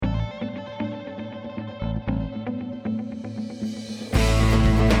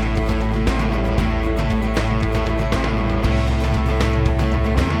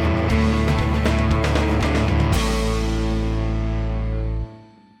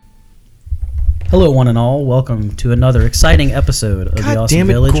Hello, one and all. Welcome to another exciting episode of The Awesome Damn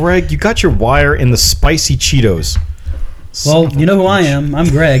it, Village. Greg, you got your wire in the spicy Cheetos. Well, you know who I am. I'm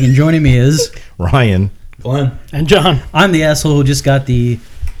Greg, and joining me is Ryan. Glenn. And John. I'm the asshole who just got the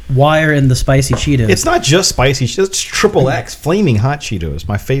wire and the spicy Cheetos. It's not just spicy Cheetos, it's Triple X, flaming hot Cheetos,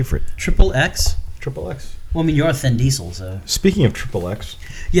 my favorite. Triple X. Triple X. Well, I mean, you're a Thin Diesel, so. Speaking of Triple X.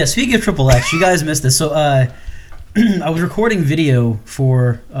 Yeah, speaking of Triple X, you guys missed this. So, I was recording video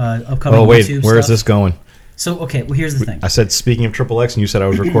for upcoming YouTube where stuff. is this going? So, okay, well, here's the thing. I said speaking of Triple X, and you said I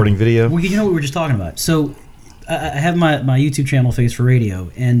was recording video. Well, you know what we were just talking about. So, I have my YouTube channel, Face for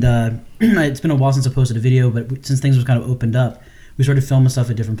Radio, and it's been a while since I posted a video, but since things was kind of opened up, we started filming stuff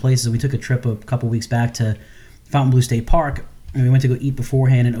at different places. We took a trip a couple weeks back to Fontainebleau State Park, and we went to go eat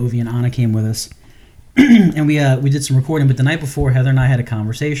beforehand, and Ovi and Anna came with us. And we did some recording, but the night before, Heather and I had a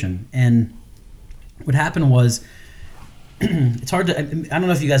conversation, and what happened was, it's hard to, I don't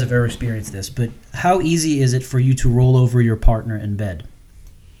know if you guys have ever experienced this, but how easy is it for you to roll over your partner in bed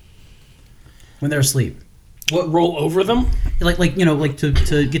when they're asleep? What, roll over them? Like you know, like to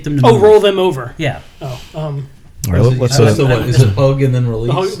get them to Oh, move. roll them over. Yeah. Oh, All right, let's So what, is it hug and then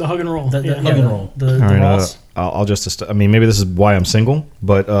release? the hug and roll. The, Yeah. yeah, hug and roll. The all right, Ross. I'll just, I mean, maybe this is why I'm single,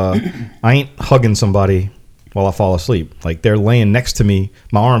 but I ain't hugging somebody while I fall asleep. Like, they're laying next to me.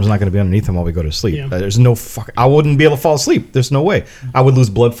 My arm's not going to be underneath them while we go to sleep. Yeah. There's no I wouldn't be able to fall asleep. There's no way. I would lose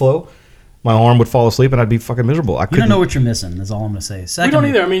blood flow. My arm would fall asleep, and I'd be fucking miserable. I You couldn't don't know what you're missing. That's all I'm gonna say. We Second, don't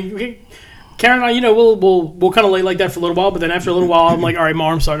either. I mean, Karen and I, we'll kind of lay like that for a little while, but then after a little while, I'm like, all right, my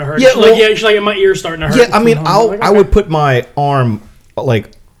arm's starting to hurt. Yeah, She's like, my ear's starting to hurt. Yeah, I mean, I'm like, I okay. would put my arm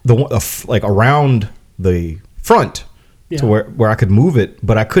like like around the front Yeah. to where I could move it,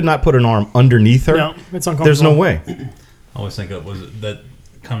 but I could not put an arm underneath her. No, it's uncomfortable. There's no way. I always think it was that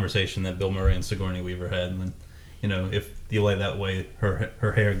conversation that Bill Murray and Sigourney Weaver had when, if you lay that way,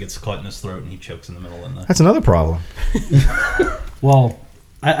 her hair gets caught in his throat and he chokes in the middle of the night. That's another problem. well,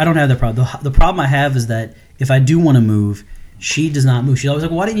 I don't have that problem. The problem I have is that if I do want to move, she does not move. She's always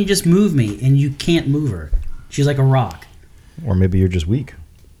like, "Why didn't you just move me?" And you can't move her. She's like a rock. Or maybe you're just weak.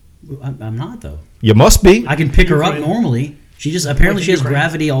 I'm not though. You must be. I can pick her up Ukraine. normally. She just apparently she has Ukraine.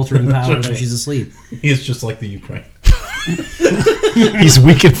 gravity altering power when she's asleep. He is just like the Ukraine. He's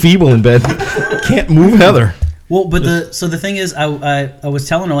weak and feeble in bed. Can't move Heather. Well, but the thing is, I was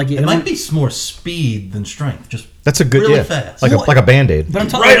telling her like It might be more speed than strength. Just That's a good really fast. like a Band-Aid. But I'm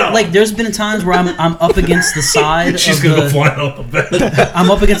talking Right on. like there's been times where I'm up against the side. she's of gonna the, go flying off the bed. I'm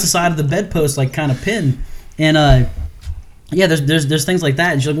up against the side of the bedpost, like kind of pinned, and yeah, there's things like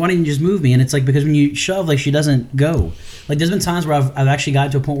that. And she's like, "Why didn't you just move me?" And it's like because when you shove, like she doesn't go. Like there's been times where I've actually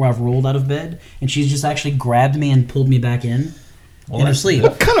gotten to a point where I've rolled out of bed and she's just actually grabbed me and pulled me back in her that's sleep.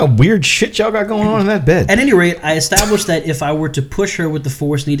 What kind of weird shit y'all got going on in that bed? At any rate, I established that if I were to push her with the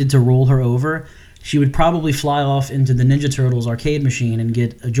force needed to roll her over, she would probably fly off into the Ninja Turtles arcade machine and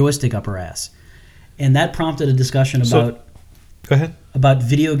get a joystick up her ass. And that prompted a discussion about Go ahead.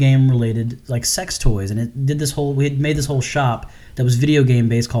 video game related like sex toys, and it did this whole we had made this whole shop that was video game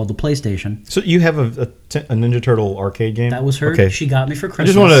based called the PlayStation. So you have a Ninja Turtle arcade game? That was her. Okay. She got me for Christmas.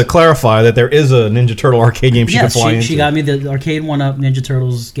 I just wanted to clarify that there is a Ninja Turtle arcade game she yes, could fly into. she got me the arcade one-up Ninja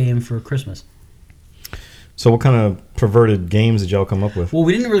Turtles game for Christmas. So what kind of perverted games did y'all come up with? Well,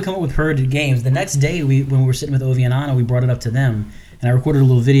 we didn't really come up with perverted games. The next day, when we were sitting with Ovi and Anna, we brought it up to them, and I recorded a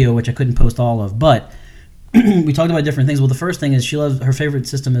little video, which I couldn't post all of, but we talked about different things. Well, the first thing is her favorite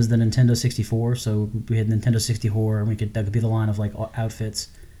system is the Nintendo 64, so we had Nintendo 64, and that could be the line of like outfits.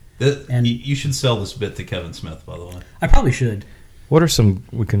 And- You should sell this bit to Kevin Smith, by the way. I probably should. What are some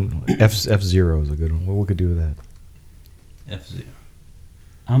F-Zero is a good one. What we could do with that? F-Zero.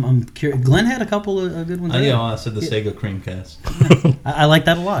 I'm curious. Glenn had a couple of good ones. Yeah, I said the Sega Creamcast. I like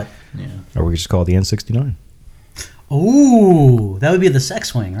that a lot. Yeah. Or we could just call it the N69. Ooh, that would be the sex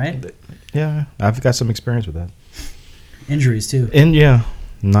swing, right? Yeah, I've got some experience with that. Injuries too. And yeah,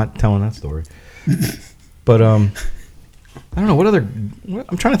 I'm not telling that story. But I don't know what other.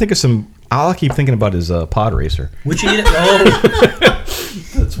 I'm trying to think of some. All I keep thinking about is Pod Racer. What you need? Oh,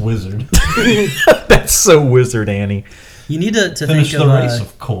 That's Wizard. That's so wizard, Annie. you need to Finish think the of race,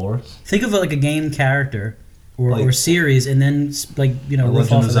 of course. think of like a game character or Like- series, and then like riff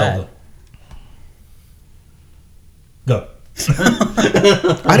Legend off of of Zelda. Go.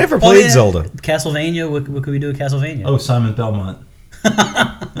 I never played Zelda. Castlevania. What could we do with Castlevania? Oh, Simon Belmont.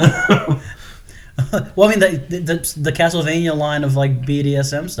 Well, I mean the Castlevania line of like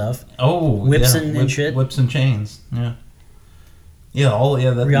BDSM stuff. Oh, Whips yeah. and shit. Whips and chains. Yeah. Yeah,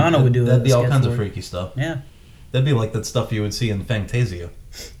 that'd Rihanna would do That'd a be all sketch kinds for of it. freaky stuff. Yeah, That'd be like that stuff you would see in Fantasia.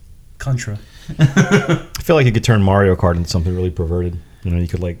 Contra. I feel like you could turn Mario Kart into something really perverted. You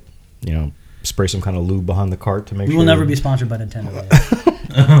could spray some kind of lube behind the cart to make We sure. will never be sponsored by Nintendo.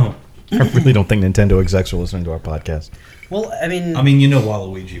 Oh. I really don't think Nintendo execs are listening to our podcast. Well, I mean,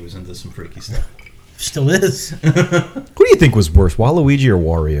 Waluigi was into some freaky stuff. still is. Who do you think was worse, Waluigi or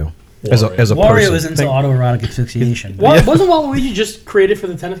Wario? As a Wario person. is into autoerotic asphyxiation. Wasn't Waluigi just created for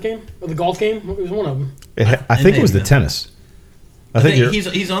the tennis game or the golf game? It was one of them. I think it was the tennis. I think you're,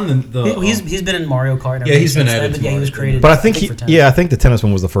 he's on the He's been in Mario Kart. Yeah, he's been since then, added but to yeah, he was Mario. created. but I think for tennis. I think the tennis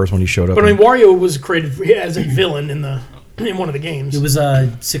one was the first one he showed up. But I in. mean, Wario was created as a villain in one of the games. It was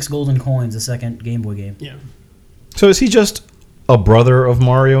 6 golden coins, the second Game Boy game. Yeah. So is he just a brother of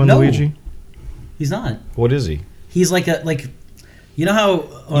Mario and No. Luigi? He's not. What is he? He's like you know how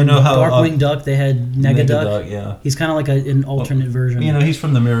on Darkwing Duck they had Negaduck? yeah. He's kind of like an alternate version. He's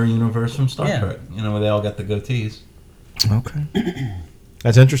from the Mirror Universe from Star Yeah. Trek. Where they all got the goatees. Okay.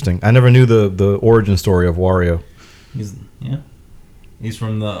 That's interesting. I never knew the origin story of Wario. He's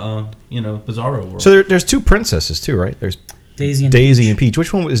from the Bizarro world. So there's two princesses too, right? There's Daisy and Daisy Peach. and Peach.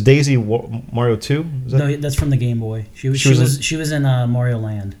 Which one was Daisy? Mario 2? No, that's from the Game Boy. She was in Mario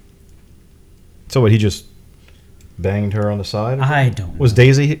Land. So what? He just banged her on the side? I don't know. Was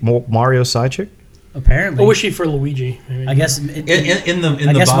Daisy Mario's side chick? Apparently. Or was she for Luigi? Maybe? I guess. in the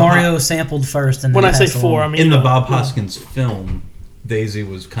I guess Bob Mario sampled first, and When then I say passed 4, I along. mean in the you know, Bob Hoskins film, Daisy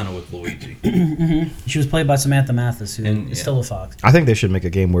was kind of with Luigi. She was played by Samantha Mathis, who And, is yeah. still a fox. I think they should make a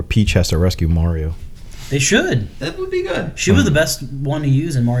game where Peach has to rescue Mario. They should. That would be good. She was the best one to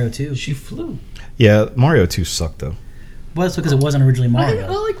use in Mario 2. She flew. Yeah, Mario 2 sucked though. Well, that's because it wasn't originally I Mario.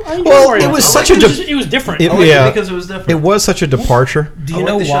 enjoyed Well, Mario. it was I liked such a it was different. It- I liked Yeah. it because it was different. It was such a departure. Do I you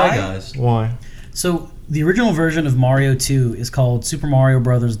like know the Shy why? Guys. Why? So the original version of Mario 2 is called Super Mario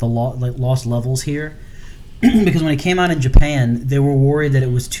Brothers: The Lost Levels here, because when it came out in Japan, they were worried that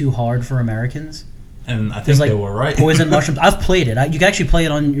it was too hard for Americans. And I think There's like they were right. poison mushrooms. I've played it. You can actually play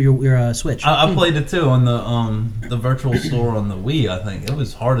it on your Switch. I played it too on the virtual store on the Wii. I think it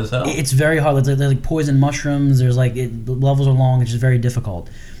was hard as hell. It's very hard. There's like poison mushrooms. There's the levels are long. It's just very difficult.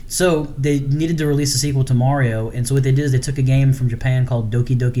 So they needed to release a sequel to Mario, and so what they did is they took a game from Japan called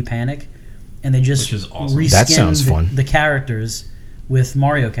Doki Doki Panic, and they just Which is awesome. reskinned That sounds fun. the characters with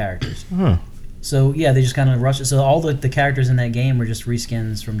Mario characters. Huh. So yeah, they just kind of rushed it. So all the characters in that game were just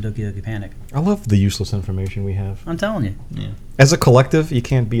reskins from Doki Doki Panic. I love the useless information we have. I'm telling you, Yeah. As a collective, you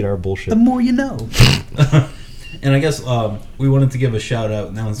can't beat our bullshit. the more you know. And I guess we wanted to give a shout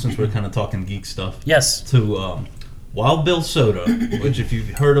out now since we're kind of talking geek stuff Yes. to Wild Bill Soda, which if you've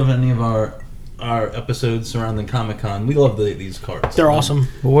heard of any of our episodes surrounding Comic-Con, we love these cards. They're awesome.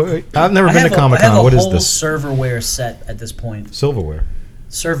 I've never been to Comic I have Con. a What is whole this? serverware set at this point. Silverware.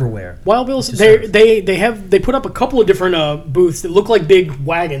 Serverware. Wild Bill's To serve. they put up a couple of different booths that look like big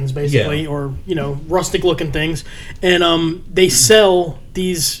wagons basically, Yeah. or rustic looking things, and they sell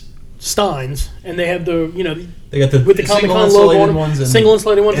these steins, and they have They got the with the Comic single Con logo insulated on ones them, and single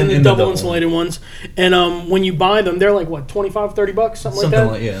insulated ones and the and double insulated ones, and when you buy them, they're like what $25-$30, something like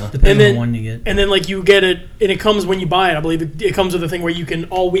that. yeah. Depends And then- on the one you get. And then, like, you get it, and it comes when you buy it. I believe it comes with a thing where you can,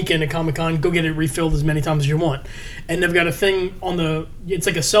 all weekend at Comic-Con, go get it refilled as many times as you want. And they've got a thing it's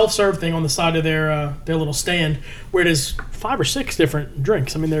like a self-serve thing on the side of their little stand where it is 5 or 6 different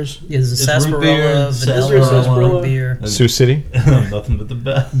drinks. I mean, there's... Yeah, there's a It's root sarsaparilla, beer, vanilla, sarsaparilla. root beer, Sioux City. Nothing but the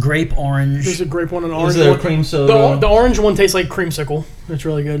best. grape orange. There's a grape one and an Is orange there a one. cream soda? The orange one tastes like creamsicle. It's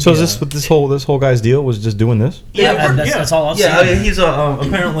really good. So is this what this whole guy's deal was? Just doing this? Yeah, Yeah, that's all I've Yeah, I seen. mean, he's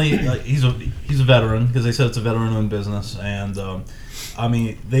apparently he's a veteran because they said it's a veteran-owned business, and I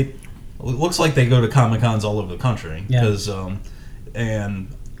mean it looks like they go to Comic-Cons all over the country Yeah.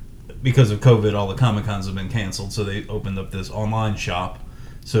 because of COVID, all the Comic-Cons have been canceled, so they opened up this online shop.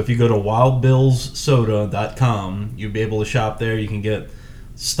 So if you go to wildbillssoda.com, you'll be able to shop there. You can get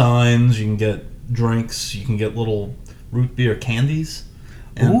steins, you can get drinks, you can get little root beer candies,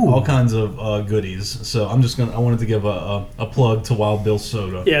 and Ooh. all kinds of goodies. So I wanted to give a plug to Wild Bill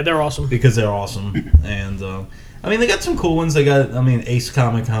Soda yeah, they're awesome. because they're awesome, and I mean they got some cool ones. They got Ace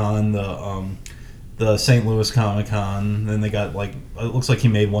Comic Con, the St. Louis Comic Con, then they got it looks like he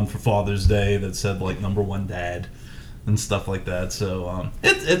made one for Father's Day that said #1 Dad and stuff like that. So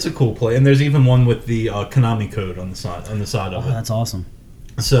it's a cool play, and there's even one with the Konami code on the side of Oh, it. that's awesome.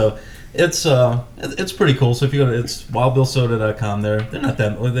 So it's pretty cool. So if you go to wildbillsoda.com, they're not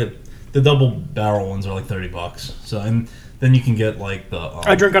that the double barrel ones are like $30. So and then you can get like the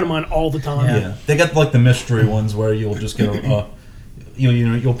I drink out of mine all the time. yeah. They got like the mystery ones where you'll just get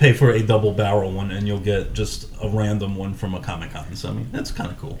you'll pay for a double barrel one and you'll get just a random one from a Comic Con. So I mean that's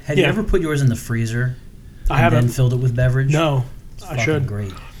kind of cool. Have you Yeah. ever put yours in the freezer I and haven't. then filled it with beverage? No, It's I fucking should.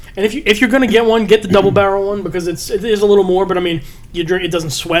 Great. And if you're gonna get one, get the double barrel one because it is a little more. But I mean, you drink, it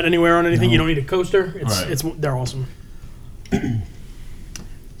doesn't sweat anywhere on anything. No. You don't need a coaster. Right. They're awesome.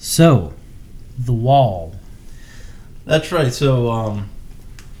 So, The Wall. That's right. So,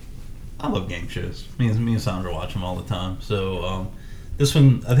 I love game shows. Me and Sandra watch them all the time. So, this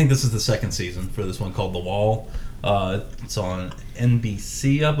one, I think this is the second season for this one called The Wall. It's on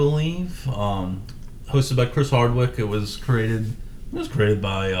NBC, I believe. Hosted by Chris Hardwick. It was created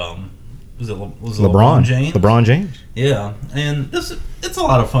by was it LeBron James? LeBron James. Yeah, and it's a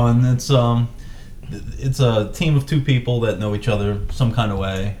lot of fun. It's a team of two people that know each other some kind of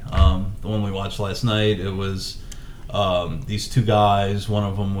way. The one we watched last night, it was these two guys. One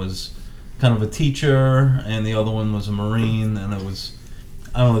of them was kind of a teacher, and the other one was a Marine. And it was,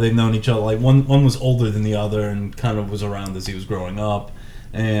 I don't know, they've known each other. Like one was older than the other, and kind of was around as he was growing up.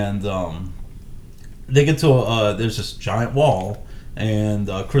 And they get to there's this giant wall, and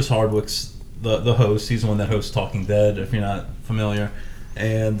Chris Hardwick's the host. He's the one that hosts Talking Dead, if you're not familiar.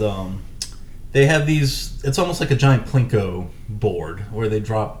 And they have these, it's almost like a giant Plinko board where they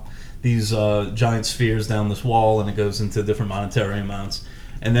drop these giant spheres down this wall, and it goes into different monetary amounts.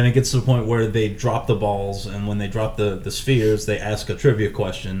 And then it gets to the point where they drop the balls, and when they drop the spheres, they ask a trivia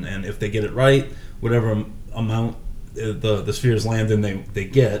question, and if they get it right, whatever amount the spheres land in, they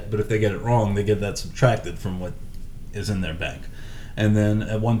get. But if they get it wrong, they get that subtracted from what is in their bank. And then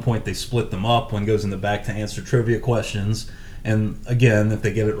at one point they split them up. One goes in the back to answer trivia questions, and again, if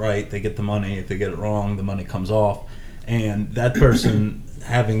they get it right, they get the money. If they get it wrong, the money comes off. And that person,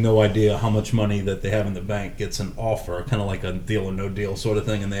 having no idea how much money that they have in the bank, gets an offer, kind of like a deal or no deal sort of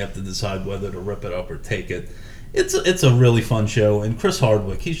thing, and they have to decide whether to rip it up or take it. It's a really fun show, and Chris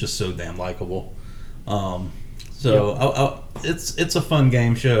Hardwick, he's just so damn likable. It's a fun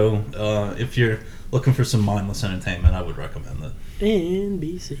game show. If you're looking for some mindless entertainment, I would recommend it.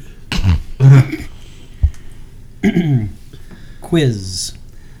 NBC. Quiz.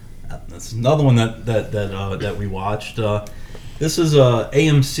 That's another one that we watched. This is a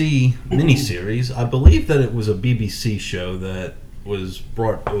AMC miniseries. I believe that it was a BBC show that was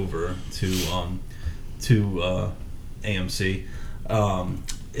brought over to AMC.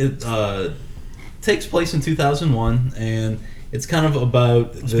 It takes place in 2001, and it's kind of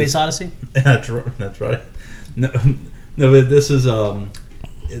about Space Odyssey? That's right. No, but this is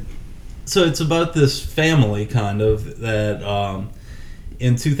so it's about this family kind of that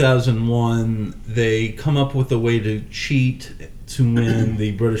in 2001 they come up with a way to cheat to win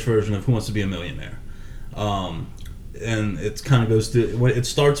the British version of Who Wants to Be a Millionaire, and it kind of goes to, it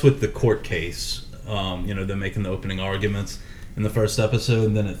starts with the court case. They're making the opening arguments in the first episode,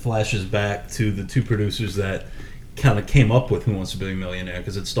 and then it flashes back to the two producers that kind of came up with Who Wants to Be a Millionaire,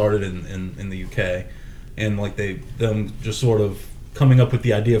 because it started in the UK, and like them just sort of coming up with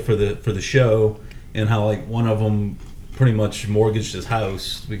the idea for the show, and how like one of them pretty much mortgaged his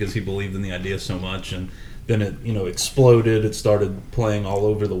house because he believed in the idea so much, and then it exploded. It started playing all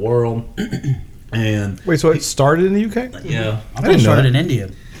over the world. And Wait, so it started in the UK? yeah, I thought it started in India.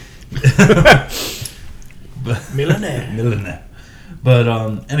 Millionaire. But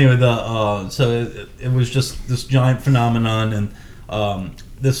anyway, so it was just this giant phenomenon, and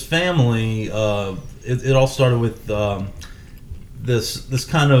this family. It all started with this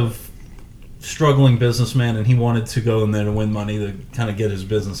kind of struggling businessman, and he wanted to go in there to win money to kind of get his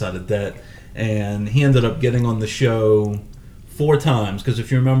business out of debt, and he ended up getting on the show 4 times, because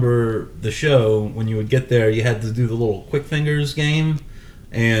if you remember the show, when you would get there, you had to do the little quick fingers game,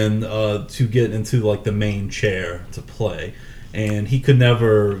 and to get into like the main chair to play, and he could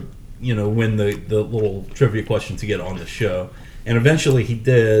never win the little trivia question to get on the show, and eventually he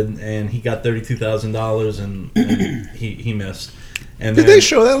did, and he got $32,000, and he missed. And Did they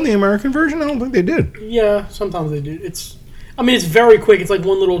show that on the American version? I don't think they did. Yeah, sometimes they do. It's very quick. It's like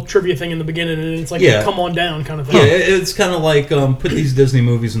one little trivia thing in the beginning, and it's like Yeah. come on down kind of thing. Yeah, it's kind of like put these Disney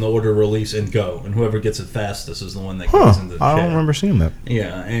movies in the order of release and go, and whoever gets it fastest is the one that goes into the I chair. don't remember seeing that.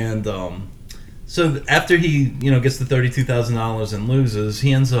 Yeah, and so after he gets the $32,000 and loses,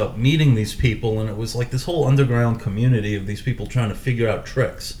 he ends up meeting these people, and it was like this whole underground community of these people trying to figure out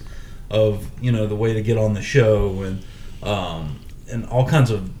tricks of the way to get on the show, and all kinds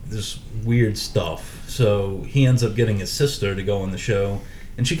of this weird stuff. So he ends up getting his sister to go on the show,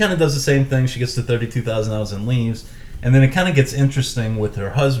 and she kind of does the same thing. She gets the $32,000 and leaves, and then it kind of gets interesting with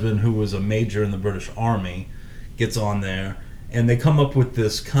her husband, who was a major in the British Army, gets on there, and they come up with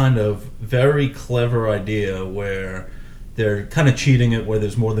this kind of very clever idea where they're kind of cheating it, where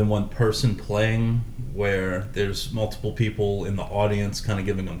there's more than one person playing, where there's multiple people in the audience kind of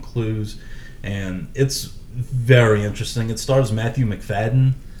giving them clues, and it's very interesting. It stars Matthew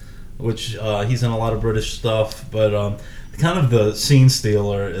McFadden, which he's in a lot of British stuff. But kind of the scene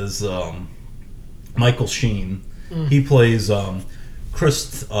stealer is Michael Sheen. He plays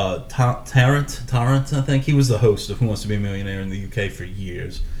Chris Tarrant, I think. He was the host of Who Wants to Be a Millionaire in the UK for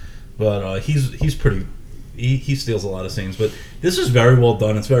years. But he's pretty... He steals a lot of scenes. But this is very well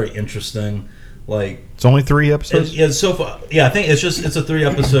done. It's very interesting. Like, It's only 3 episodes? yeah, so far... Yeah, I think it's a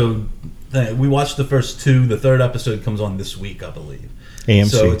 3-episode thing. We watched the first 2. The 3rd episode comes on this week, I believe. AMC.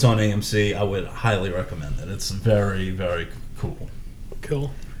 So it's on AMC. I would highly recommend it. It's very, very cool.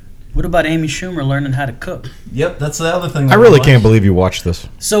 Cool. What about Amy Schumer learning how to cook? Yep, that's the other thing. I really can't believe you watched this.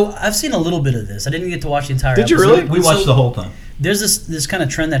 So I've seen a little bit of this. I didn't get to watch the entire Did you episode. really? We watched the whole thing. There's this kind of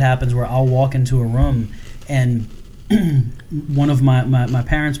trend that happens where I'll walk into a room and one of my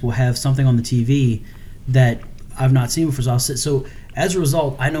parents will have something on the TV that I've not seen before. So I'll sit. So as a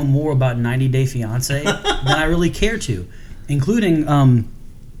result, I know more about 90 Day Fiancé than I really care to, including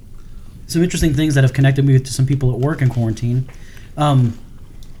some interesting things that have connected me to some people at work in quarantine.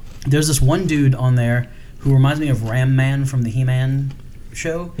 There's this one dude on there who reminds me of Ram Man from the He-Man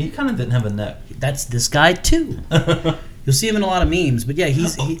show. He kind of didn't have a neck. That's this guy too. You'll see him in a lot of memes, but yeah,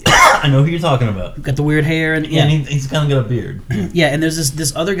 he's I know who you're talking about. got the weird hair and Yeah, and he's kind of got a beard. yeah, and there's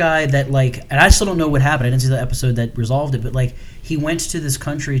this other guy that like, and I still don't know what happened. I didn't see the episode that resolved it, but like he went to this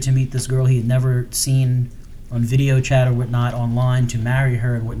country to meet this girl he had never seen on video chat or whatnot online to marry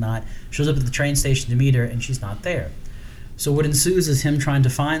her and whatnot. Shows up at the train station to meet her, and she's not there. So what ensues is him trying to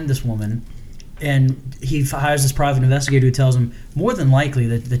find this woman, and he hires this private investigator who tells him, more than likely,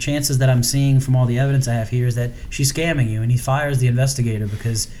 that the chances that I'm seeing from all the evidence I have here is that she's scamming you, and he fires the investigator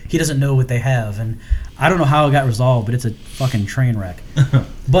because he doesn't know what they have. And I don't know how it got resolved, but it's a fucking train wreck.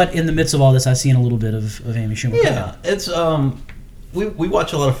 But in the midst of all this, I've seen a little bit of Amy Schumer. Yeah, it's we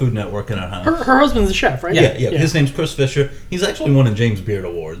watch a lot of Food Network in our house. Her husband's a chef, right? Yeah. His name's Chris Fisher. He's actually won a James Beard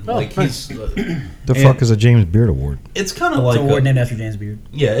Award. Oh, like nice. he's The fuck is a James Beard Award? it's kind of It's like an award named after James Beard.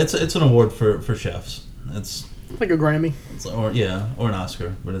 yeah, it's an award for chefs. It's Like a Grammy. or an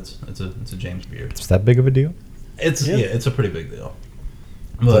Oscar, but it's a James Beard. Is that big of a deal? It's Yeah. it's a pretty big deal.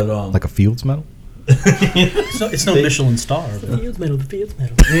 But Like a Fields Medal? It's no Michelin star. The Fields Medal, the Fields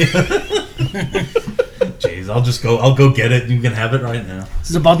Medal. jeez, I'll go get it. You can have it right now.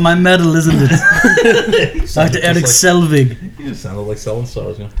 This is about my medal, isn't it? Dr. Eric Selvig. You just sounded like selling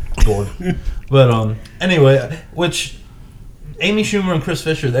stars. Bored. But anyway, which Amy Schumer and Chris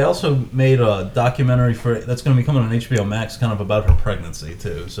Fisher, they also made a documentary that's going to be coming on HBO Max, kind of about her pregnancy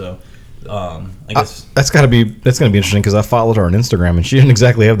too. So I guess That's gonna be interesting because I followed her on Instagram and she didn't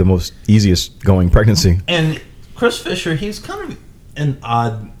exactly have the most easiest going pregnancy. and Chris Fisher, he's kind of an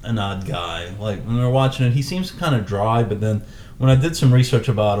odd guy. Like when we were watching it, he seems kind of dry, but then when I did some research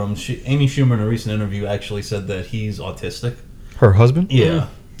about him, Amy Schumer in a recent interview actually said that he's autistic. Her husband? Yeah.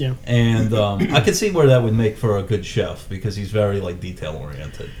 Yeah. And I could see where that would make for a good chef because he's very like detail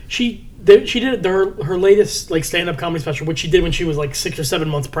oriented. She did her latest like stand up comedy special, which she did when she was like 6 or 7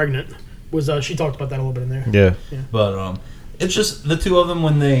 months pregnant. Was she talked about that a little bit in there? Yeah. But it's just the two of them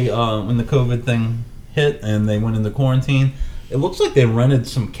when they when the COVID thing hit and they went into quarantine. It looks like they rented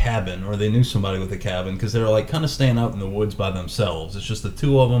some cabin or they knew somebody with a cabin because they're like kind of staying out in the woods by themselves. It's just the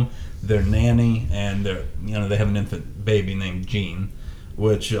two of them, their nanny, and they have an infant baby named Jean.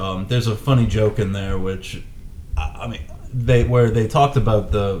 Which there's a funny joke in there, which I mean they talked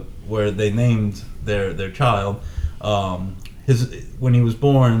about where they named their child. When he was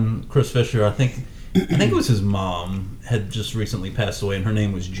born, Chris Fisher, I think it was his mom had just recently passed away, and her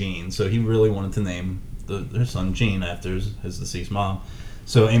name was Jean. So he really wanted to name their son Jean after his deceased mom.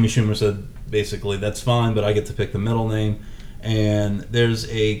 So Amy Schumer said basically that's fine, but I get to pick the middle name. And there's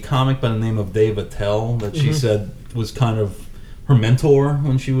a comic by the name of Dave Attell that she said was kind of her mentor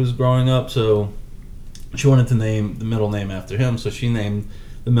when she was growing up, so she wanted to name the middle name after him, so she named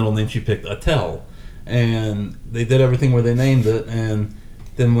the middle name she picked Attell. And they did everything where they named it, and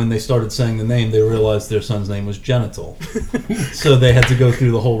then when they started saying the name, they realized their son's name was Genital. So they had to go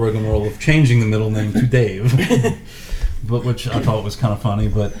through the whole rigmarole of changing the middle name to Dave, but which I thought was kind of funny.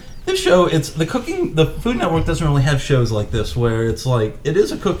 But this show, the Food Network doesn't really have shows like this where it's like, it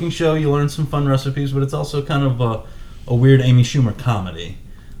is a cooking show, you learn some fun recipes, but it's also kind of a weird Amy Schumer comedy,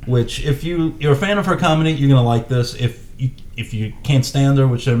 which if you're a fan of her comedy, you're going to like this. If you can't stand her,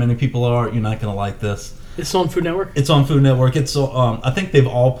 which there are many people are, you're not going to like this. It's on Food Network? It's on Food Network. It's I think they've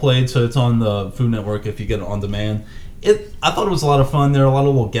all played, so it's on the Food Network if you get it on demand. I thought it was a lot of fun. There are a lot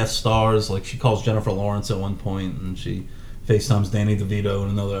of little guest stars, like she calls Jennifer Lawrence at one point, and she FaceTimes Danny DeVito in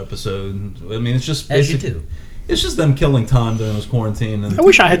another episode. I mean, it's just As you basic- do. it's just them killing time during this quarantine. And I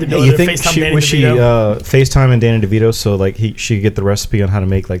wish I had the Yeah, ability you to think FaceTime she Danny was she DeVito. FaceTime and Danny DeVito so like she could get the recipe on how to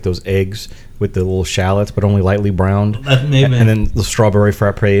make like those eggs with the little shallots, but only lightly browned, that maybe, and then the strawberry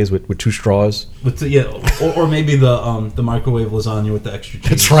frappes with 2 straws. with the, yeah, or maybe the microwave lasagna with the extra cheese.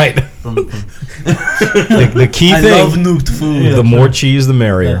 That's right. From The key I thing: love nuked food. Yeah. the more cheese, the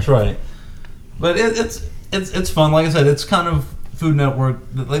merrier. That's right. But it's fun. Like I said, it's kind of Food Network.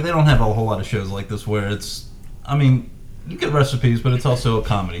 Like they don't have a whole lot of shows like this where it's. I mean, you get recipes, but it's also a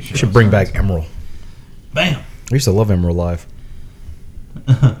comedy show. You should bring so back Emerald. Bam. I used to love Emerald Live.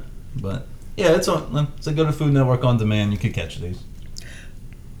 But yeah, it's on. So go to Food Network on demand. You can catch these.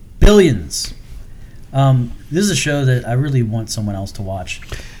 Billions. This is a show that I really want someone else to watch.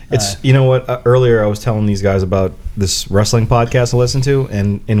 It's you know what? Earlier I was telling these guys about this wrestling podcast I listen to,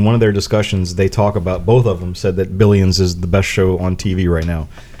 and in one of their discussions, they talk about both of them said that Billions is the best show on TV right now.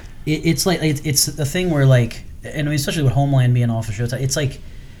 It's like it's a thing where like, and I mean, especially with Homeland being off the show, it's like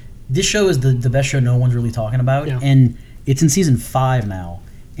this show is the best show no one's really talking about, Yeah. and it's in season 5 now,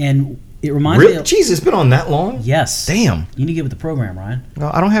 and it reminds me Really? of, Jeez, it's been on that long? yes, Damn. you need to get with the program, Ryan.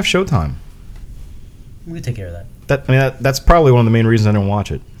 Well, I don't have Showtime. We can take care of that. That's probably one of the main reasons I don't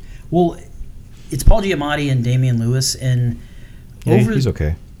watch it. Well, it's Paul Giamatti and Damian Lewis, and Yeah, he's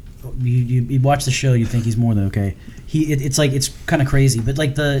okay. You watch the show, you think he's more than okay. It's like it's kind of crazy, but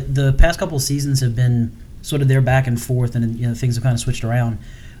like the past couple of seasons have been sort of their back and forth, and you know things have kind of switched around.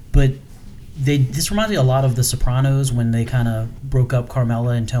 But this reminds me a lot of The Sopranos when they kind of broke up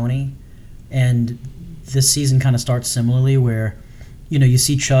Carmela and Tony, and this season kind of starts similarly where you know you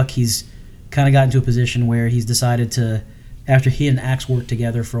see Chuck, he's kind of got into a position where he's decided to, after he and Axe worked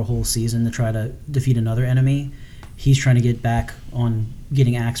together for a whole season to try to defeat another enemy, he's trying to get back on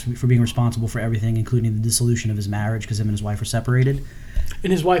getting Axe for being responsible for everything, including the dissolution of his marriage because him and his wife were separated.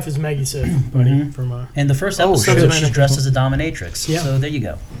 And his wife is Maggie Siff, buddy. From And the first Oh, episode, shit. she's dressed as a dominatrix. Yeah. So there you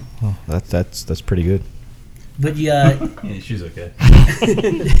go. Oh, that's pretty good. But yeah, Yeah, she's okay.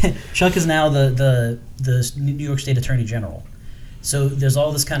 Chuck is now the New York State Attorney General. So there's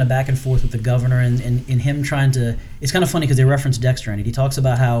all this kind of back and forth with the governor and him trying to. It's kind of funny because they reference Dexter in it. He talks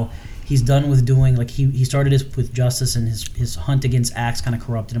about how he's done with doing like he started with justice and his hunt against Axe kind of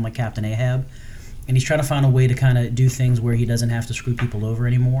corrupted him like Captain Ahab, and he's trying to find a way to kind of do things where he doesn't have to screw people over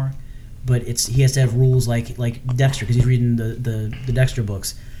anymore. But he has to have rules like Dexter because he's reading the Dexter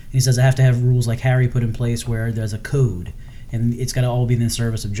books. And he says I have to have rules like Harry put in place where there's a code and it's got to all be in the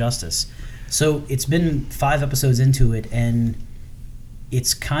service of justice. So it's been 5 episodes into it and.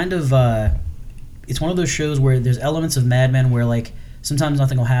 It's kind of it's one of those shows where there's elements of Mad Men where like sometimes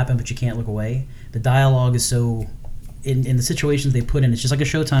nothing will happen but you can't look away. The dialogue is so in the situations they put in, it's just like a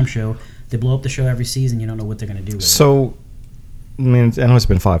Showtime show. They blow up the show every season. You don't know what they're going to do with it. So, I mean, I know it's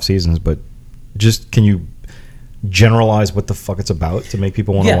been 5 seasons, but just can you generalize what the fuck it's about to make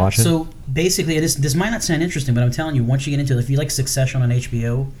people want to watch it? So basically, this might not sound interesting, but I'm telling you, once you get into it, if you like Succession on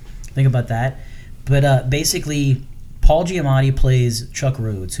HBO, think about that. But basically, Paul Giamatti plays Chuck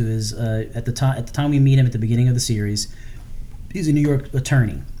Rhodes, who is at the time we meet him at the beginning of the series, he's a New York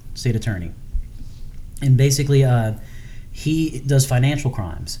state attorney, and basically he does financial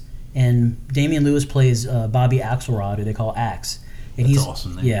crimes. And Damian Lewis plays Bobby Axelrod, who they call Axe. And That's he's an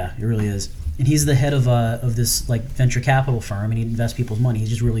awesome name. Yeah, it really is. And he's the head of this like venture capital firm, and he invests people's money. He's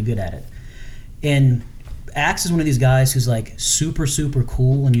just really good at it. And Axe is one of these guys who's like super, super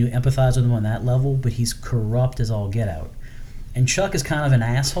cool and you empathize with him on that level, but he's corrupt as all get out. And Chuck is kind of an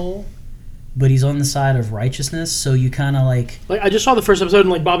asshole, but he's on the side of righteousness, so you kind of like... Like I just saw the first episode and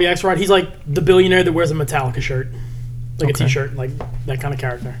like Bobby Axelrod, he's like the billionaire that wears a Metallica shirt. Like a t-shirt, like that kind of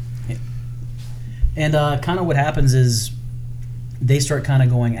character. And kind of what happens is they start kind of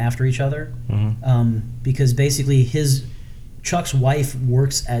going after each other because basically Chuck's wife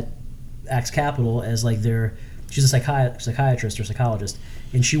works at Axe Capital as like she's a psychiatrist or psychologist,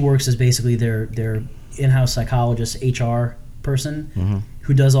 and she works as basically their in-house psychologist, HR person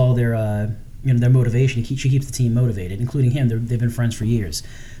who does all their their motivation. She keeps the team motivated, including him. They've been friends for years.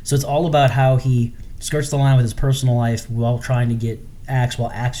 So it's all about how he skirts the line with his personal life while trying to get Axe,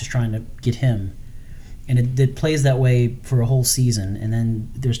 while Axe is trying to get him. And it plays that way for a whole season, and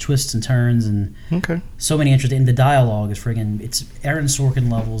then there's twists and turns and so many interesting. And the dialogue is it's Aaron Sorkin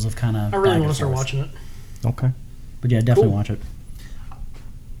levels of kind of. I really want to start watching it. Okay. But yeah, definitely watch it.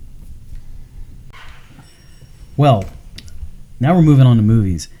 Well, now we're moving on to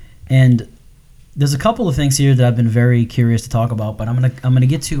movies, and there's a couple of things here that I've been very curious to talk about. But I'm gonna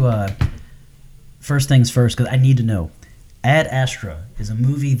get to first things first because I need to know. Ad Astra is a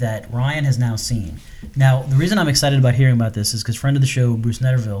movie that Ryan has now seen. Now, the reason I'm excited about hearing about this is because friend of the show, Bruce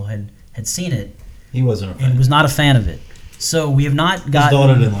Netterville, had seen it, He wasn't a fan. and was not a fan of it. So we have not His daughter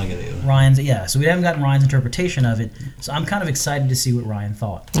gotten didn't like it either. Ryan's. Yeah, so we haven't gotten Ryan's interpretation of it. So I'm kind of excited to see what Ryan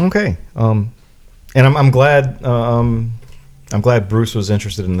thought. Okay. And I'm glad. I'm glad Bruce was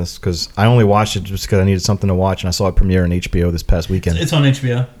interested in this because I only watched it just because I needed something to watch, and I saw it premiere on HBO this past weekend. It's on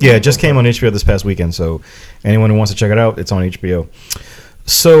HBO. Yeah, it just came on HBO this past weekend. So anyone who wants to check it out, it's on HBO.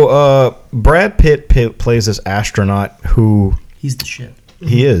 So Brad Pitt plays this astronaut who He's the shit.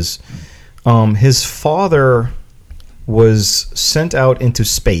 he is. His father was sent out into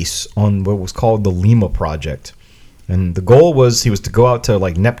space on what was called the Lima Project, and the goal was he was to go out to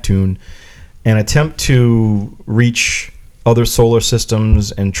like Neptune and attempt to reach other solar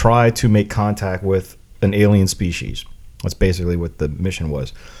systems and try to make contact with an alien species. That's basically what the mission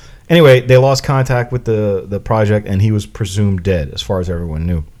was. Anyway, they lost contact with the project, and he was presumed dead, as far as everyone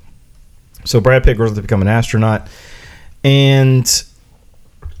knew. So Brad Pitt grows up to become an astronaut, and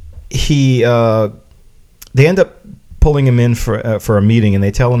he they end up pulling him in for a meeting, and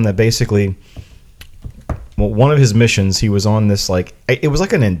they tell him that basically, well, one of his missions, he was on this like it was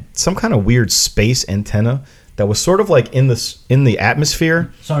like some kind of weird space antenna that was sort of like in the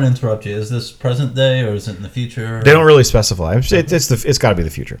atmosphere. Sorry to interrupt you. Is this present day or is it in the future? They don't really specify. It's got to be the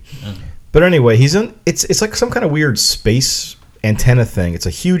future. Okay. But anyway, he's in. It's like some kind of weird space antenna thing. It's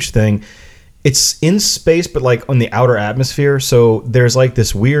a huge thing. It's in space, but like on the outer atmosphere. So there's like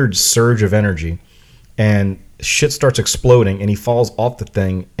this weird surge of energy, and shit starts exploding, and he falls off the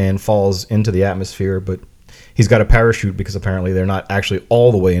thing and falls into the atmosphere. But he's got a parachute because apparently they're not actually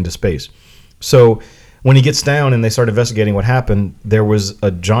all the way into space. So when he gets down and they start investigating what happened, there was a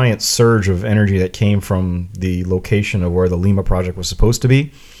giant surge of energy that came from the location of where the Lima Project was supposed to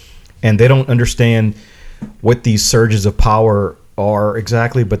be. And they don't understand what these surges of power are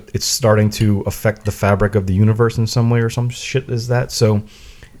exactly, but it's starting to affect the fabric of the universe in some way or some shit is that. So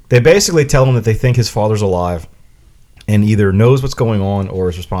they basically tell him that they think his father's alive and either knows what's going on or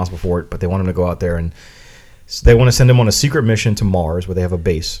is responsible for it, but they want him to go out there, and they want to send him on a secret mission to Mars where they have a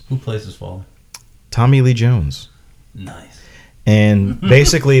base. Who plays his father? Tommy Lee Jones. Nice. And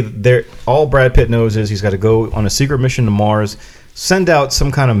basically, all Brad Pitt knows is he's got to go on a secret mission to Mars, send out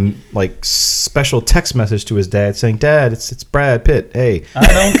some kind of like special text message to his dad saying, "Dad, it's Brad Pitt. Hey, I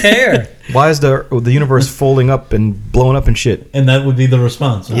don't care. why is the universe folding up and blowing up and shit?" And that would be the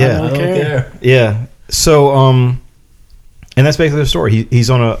response. Yeah. I don't care. Yeah. So, and that's basically the story. He's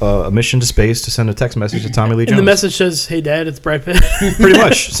on a mission to space to send a text message to Tommy Lee Jones. And the message says, "Hey, Dad, it's Brad Pitt." Pretty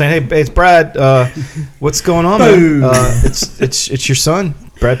much saying, "Hey, it's Brad. What's going on, man? It's your son,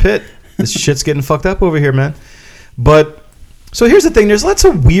 Brad Pitt. This shit's getting fucked up over here, man." But so here's the thing: there's lots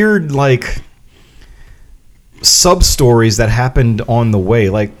of weird like sub stories that happened on the way.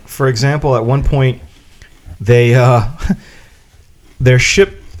 Like, for example, at one point, they their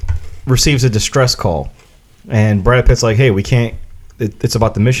ship receives a distress call, and Brad Pitt's like, "Hey, we can't. It's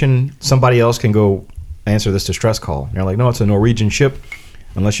about the mission. Somebody else can go answer this distress call." And they're like, "No, it's a Norwegian ship.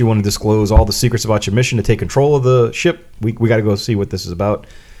 Unless you want to disclose all the secrets about your mission to take control of the ship, we got to go see what this is about."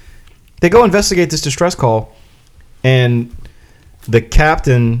 They go investigate this distress call, and the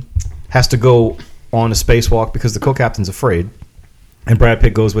captain has to go on a spacewalk because the co-captain's afraid. And Brad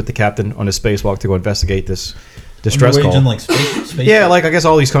Pitt goes with the captain on a spacewalk to go investigate this distress call. Norwegian, like space Yeah, like I guess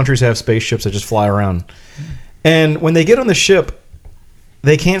all these countries have spaceships that just fly around. And when they get on the ship,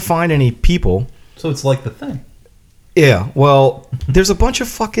 they can't find any people. So it's like the thing. Yeah, well, there's a bunch of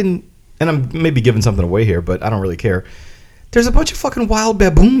fucking, and I'm maybe giving something away here, but I don't really care. There's a bunch of fucking wild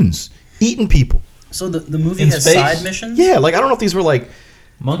baboons eating people. So the movie In has space? side missions? Yeah, like I don't know if these were like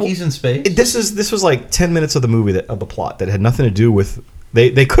Monkeys in space. this was like 10 minutes of the movie of the plot that had nothing to do with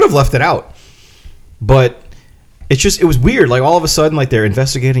they could have left it out, but it was weird. Like all of a sudden, like they're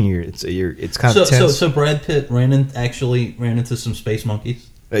investigating it's kind of tense. So Brad Pitt actually ran into some space monkeys.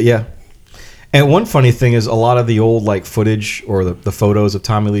 Yeah. And one funny thing is a lot of the old like footage or the photos of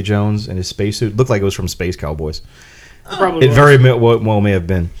Tommy Lee Jones and his spacesuit looked like it was from Space Cowboys. Probably It was. very well may have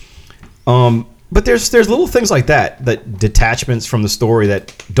been. But there's little things like that detachments from the story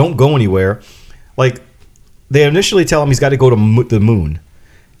that don't go anywhere. Like they initially tell him he's got to go to the moon,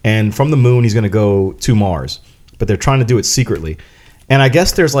 and from the moon he's going to go to Mars, but they're trying to do it secretly. And I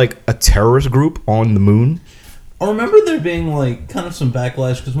guess there's like a terrorist group on the moon. I remember there being like kind of some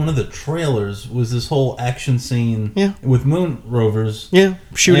backlash because one of the trailers was this whole action scene with moon rovers. Yeah,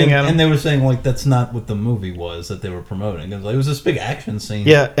 shooting at them. And they were saying like that's not what the movie was that they were promoting. It was this big action scene.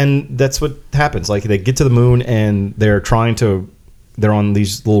 Yeah, and that's what happens. Like they get to the moon and they're on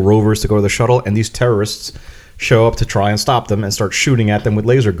these little rovers to go to the shuttle, and these terrorists show up to try and stop them and start shooting at them with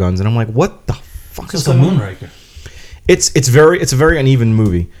laser guns. And I'm like, what the fuck is It's a going on? Moonraker. It's a very uneven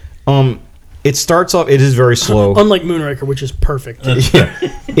movie. It starts off. It is very slow. Unlike Moonraker, which is perfect. Yeah,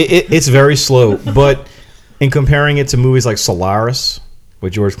 it's very slow. But in comparing it to movies like Solaris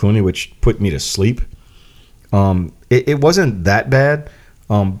with George Clooney, which put me to sleep, it wasn't that bad.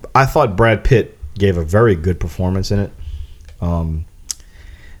 I thought Brad Pitt gave a very good performance in it.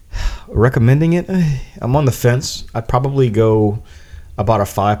 Recommending it, I'm on the fence. I'd probably go about a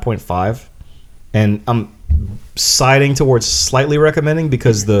 5.5, and I'm siding towards slightly recommending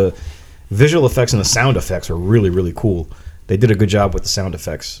because the visual effects and the sound effects are really, really cool. They did a good job with the sound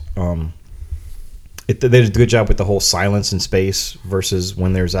effects. They did a good job with the whole silence in space versus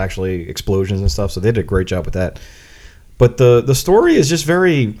when there's actually explosions and stuff. So they did a great job with that. But the story is just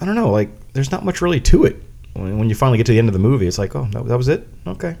very, I don't know, like there's not much really to it. When you finally get to the end of the movie, it's like, oh, that was it?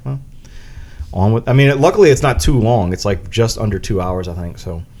 Okay, well, on with. I mean, luckily it's not too long. It's like just under 2 hours, I think.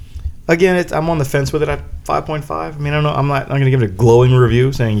 So again, I'm on the fence with it at 5.5. I mean, I don't know. I'm not going to give it a glowing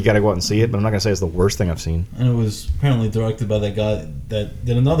review saying you got to go out and see it, but I'm not going to say it's the worst thing I've seen. And it was apparently directed by that guy that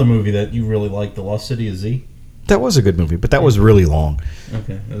did another movie that you really liked, The Lost City of Z. That was a good movie, but that was really long.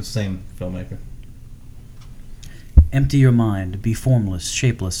 Okay, it was the same filmmaker. Empty your mind, be formless,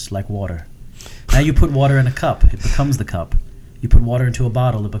 shapeless, like water. Now you put water in a cup, it becomes the cup. You put water into a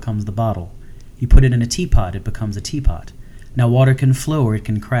bottle, it becomes the bottle. You put it in a teapot, it becomes a teapot. Now water can flow or it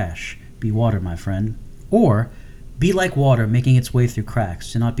can crash. Be water, my friend. Or, be like water making its way through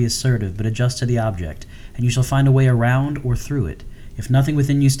cracks. Do not be assertive, but adjust to the object, and you shall find a way around or through it. If nothing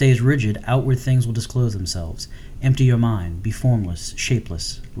within you stays rigid, outward things will disclose themselves. Empty your mind, be formless,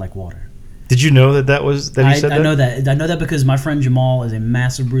 shapeless, like water. Did you know that he said that? I know that. I know that because my friend Jamal is a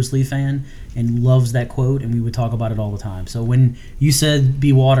massive Bruce Lee fan and loves that quote, and we would talk about it all the time. So when you said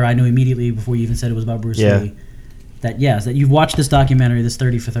 "be water," I knew immediately before you even said it was about Bruce Lee that you've watched this documentary, this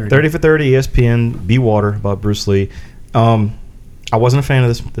 30 for 30. 30 for 30, ESPN, Be Water about Bruce Lee. I wasn't a fan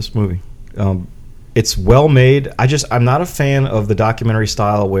of this movie. It's well made. I'm not a fan of the documentary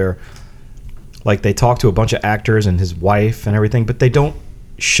style where like they talk to a bunch of actors and his wife and everything, but they don't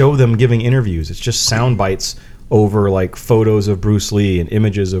show them giving interviews. It's just sound bites over like photos of Bruce Lee and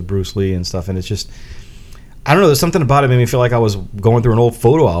images of Bruce Lee and stuff, and it's just, I don't know, there's something about it made me feel like I was going through an old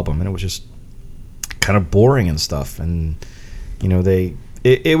photo album, and it was just kind of boring and stuff. And you know,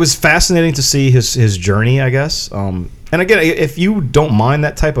 it was fascinating to see his journey, I guess. And again, if you don't mind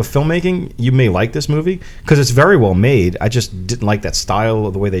that type of filmmaking, you may like this movie because it's very well made. I just didn't like that style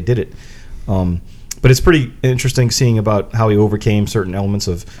of the way they did it. But it's pretty interesting seeing about how he overcame certain elements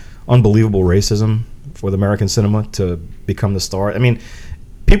of unbelievable racism with American cinema to become the star. I mean,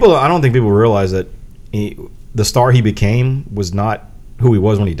 I don't think people realize that the star he became was not who he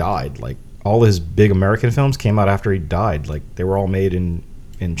was when he died. Like, all his big American films came out after he died. Like, they were all made in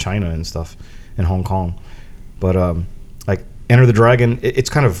China and stuff, in Hong Kong. But, like, Enter the Dragon,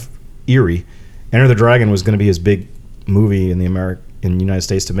 it's kind of eerie. Enter the Dragon was going to be his big movie in the United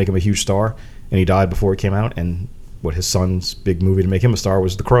States to make him a huge star, and he died before it came out. And his son's big movie to make him a star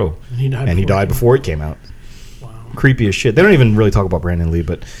was The Crow, and he died before it came out. Wow. Creepy as shit. They don't even really talk about Brandon Lee,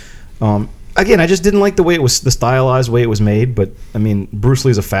 but again, I just didn't like the way it was, the stylized way it was made. But I mean, Bruce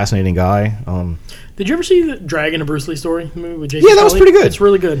Lee's a fascinating guy. Did you ever see the Dragon, a Bruce Lee story movie with Jason? Yeah, that was pretty good. It's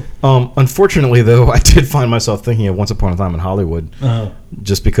really good. Unfortunately, though, I did find myself thinking of Once Upon a Time in Hollywood,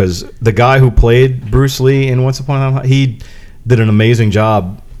 just because the guy who played Bruce Lee in Once Upon a Time, he did an amazing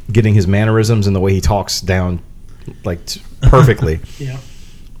job getting his mannerisms and the way he talks down like perfectly. Yeah.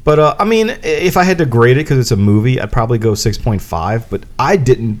 But I mean, if I had to grade it because it's a movie, I'd probably go 6.5. But I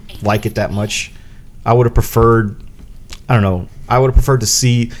didn't like it that much. I would have preferred, I don't know, I would have preferred to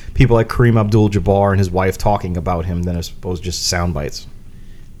see people like Kareem Abdul-Jabbar and his wife talking about him than I suppose just sound bites.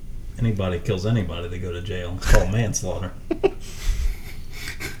 Anybody kills anybody, they go to jail. It's called manslaughter.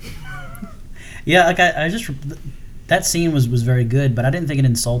 Yeah, like I just, that scene was very good, but I didn't think it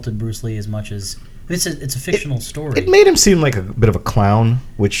insulted Bruce Lee as much as it's a fictional story. It made him seem like a bit of a clown,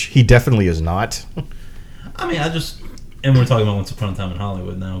 which he definitely is not. I mean, and we're talking about Once Upon a Time in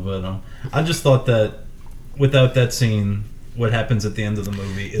Hollywood now, but I just thought that without that scene, what happens at the end of the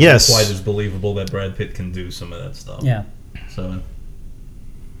movie isn't quite as believable that Brad Pitt can do some of that stuff. Yeah. So,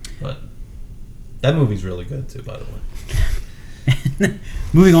 but that movie's really good too, by the way.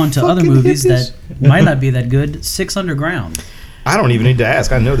 Moving on to other movies that might not be that good, Six Underground. I don't even need to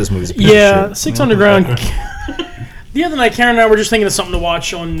ask. I know this movie's a piece of shit. Six Underground. The other night, Karen and I were just thinking of something to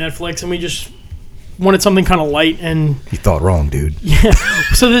watch on Netflix, and we just wanted something kind of light. And you thought wrong, dude. Yeah.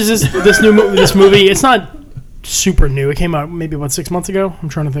 So this movie. It's not super new. It came out maybe about 6 months ago. I'm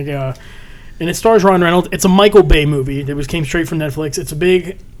trying to think. And it stars Ryan Reynolds. It's a Michael Bay movie. It came straight from Netflix. It's a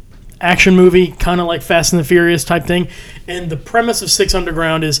big action movie, kind of like Fast and the Furious type thing. And the premise of Six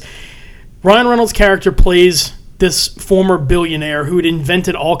Underground is Ryan Reynolds' character plays this former billionaire who had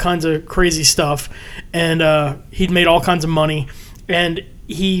invented all kinds of crazy stuff, and he'd made all kinds of money, and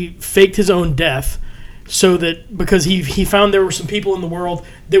he faked his own death so that because he found there were some people in the world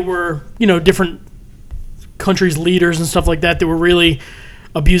that were, different countries' leaders and stuff like that were really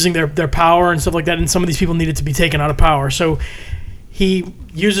abusing their power and stuff like that, and some of these people needed to be taken out of power. So he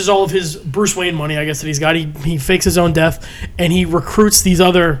uses all of his Bruce Wayne money, I guess, that he's got. He fakes his own death, and he recruits these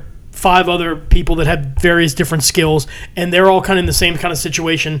 5 other people that have various different skills, and they're all kind of in the same kind of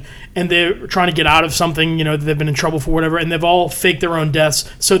situation, and they're trying to get out of something, they've been in trouble for whatever, and they've all faked their own deaths,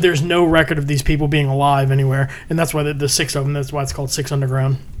 so there's no record of these people being alive anywhere, and that's why the 6 of them, that's why it's called 6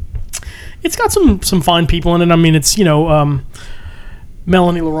 Underground. It's got some fine people in it. I mean, it's,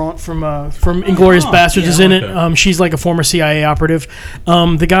 Melanie Laurent from Inglourious Bastards is in it. She's like a former CIA operative.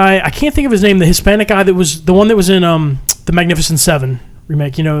 The guy, I can't think of his name, the Hispanic guy that was the one that was in The Magnificent Seven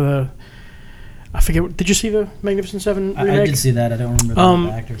remake. I forget. Did you see the Magnificent Seven remake? I did see that. I don't remember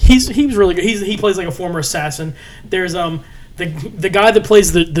the actor. He was really good. He plays like a former assassin. There's the guy that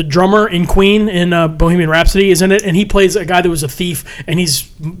plays the drummer in Queen in Bohemian Rhapsody is in it, and he plays a guy that was a thief, and he's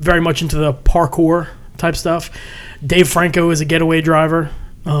very much into the parkour type stuff. Dave Franco is a getaway driver.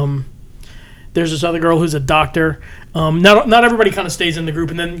 There's this other girl who's a doctor. Not everybody kind of stays in the group,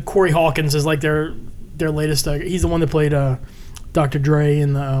 and then Corey Hawkins is like their latest. He's the one that played Dr. Dre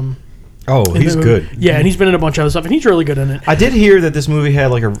in the. He's good. Yeah, and he's been in a bunch of other stuff, and he's really good in it. I did hear that this movie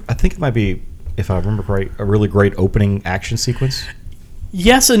had I think it might be, if I remember right, a really great opening action sequence.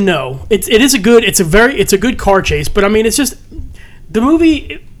 Yes and no. It's a good car chase, but I mean, it's just the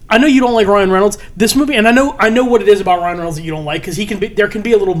movie. I know you don't like Ryan Reynolds. This movie, and I know what it is about Ryan Reynolds that you don't like, because there can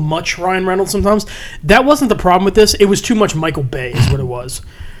be a little much Ryan Reynolds sometimes. That wasn't the problem with this. It was too much Michael Bay is what it was.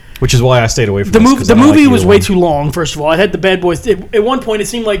 Which is why I stayed away from the movie was way too long. First of all, I had the Bad Boys. At one point, it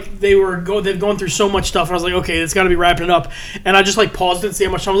seemed like they've gone through so much stuff, and I was like, okay, it's got to be wrapping it up. And I just paused it to see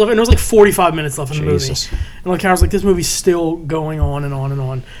how much time was left, and it was like 45 minutes left in the movie. And I was like, this movie's still going on and on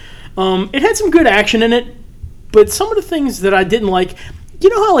and on. It had some good action in it, but some of the things that I didn't like. You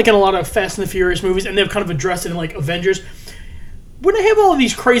know how in a lot of Fast and the Furious movies, and they've kind of addressed it in Avengers, when they have all of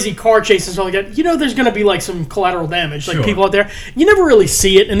these crazy car chases and stuff like that, there's going to be some collateral damage, Sure. People out there. You never really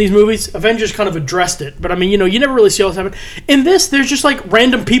see it in these movies. Avengers kind of addressed it, but I mean, you never really see all this happen. In this, there's just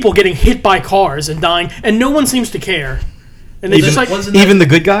random people getting hit by cars and dying, and no one seems to care. And they even the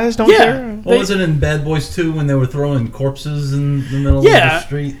good guys don't care. What was it in Bad Boys 2 when they were throwing corpses in the middle of the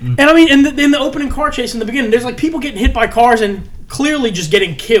street? And I mean, in the opening car chase in the beginning, there's people getting hit by cars and clearly just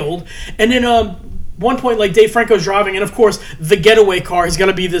getting killed. And then one point, Dave Franco's driving, and of course, the getaway car has got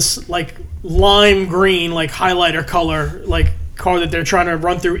to be this lime green, highlighter color, car that they're trying to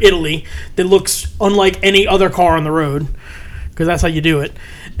run through Italy that looks unlike any other car on the road, because that's how you do it.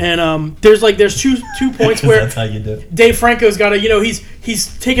 And there's two points where that's how you do it. Dave Franco's got to,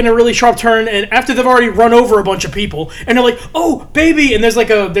 he's taking a really sharp turn, and after they've already run over a bunch of people, and they're like, oh baby, and there's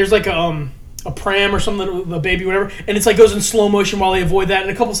a pram or something, the baby, whatever, and it's goes in slow motion while they avoid that,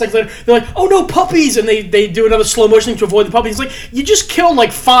 and a couple seconds later they're like, oh no, puppies, and they do another slow motion thing to avoid the puppies. It's you just killed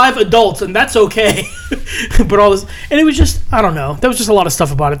 5 adults, and that's okay. But all this, and it was just, I don't know, there was just a lot of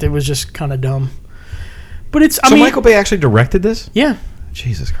stuff about it that was just kind of dumb. But I mean, Michael Bay actually directed this? Yeah.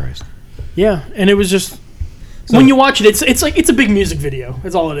 Jesus Christ. Yeah, and it was just, when you watch it, it's a big music video.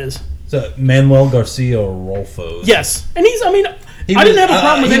 That's all it is. So Manuel Garcia Rolfo. Yes, and I didn't have a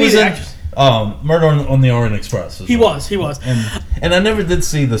problem with any of the actors. Murder on the Orient Express. He was. And I never did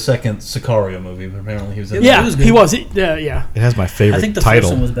see the second Sicario movie, but apparently he was in it. Yeah, was good. he was. Yeah. It has my favorite I think the title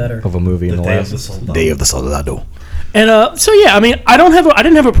first one was better. of a movie in the Day of last the Soldado. Day of the Soldado. And so yeah, I mean, I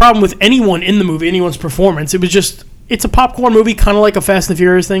didn't have a problem with anyone in the movie, anyone's performance. It was just, it's a popcorn movie, kind of like a Fast and the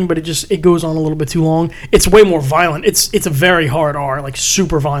Furious thing, but it goes on a little bit too long. It's way more violent. It's a very hard R,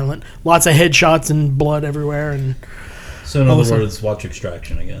 super violent. Lots of headshots and blood everywhere. And so in other words, watch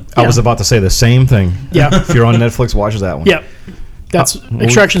Extraction again. I was about to say the same thing. Yeah. If you're on Netflix, watch that one. Yeah.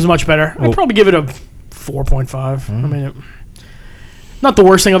 Extraction's much better. I'd probably give it a 4.5. I mean, not the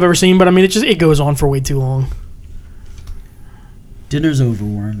worst thing I've ever seen, but I mean, it goes on for way too long. Dinner's over,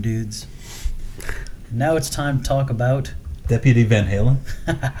 worm dudes. Now it's time to talk about Deputy Van Halen.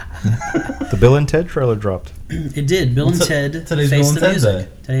 The Bill and Ted trailer dropped. It did. Bill and Ted today's Face Bill the and Ted Music.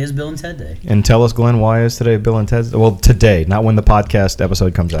 Day. Today is Bill and Ted Day. And tell us, Glenn, why is today Bill and Ted's? Well, today, not when the podcast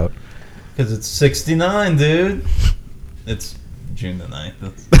episode comes out. Because it's 69, dude. It's June the 9th.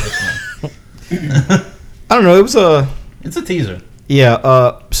 That's I don't know. It was it's a teaser.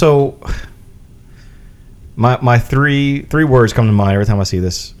 Yeah. So my three words come to mind every time I see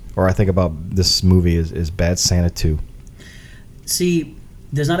this or I think about this movie is Bad Santa 2. See,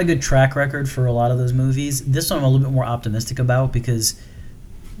 there's not a good track record for a lot of those movies. This one I'm a little bit more optimistic about because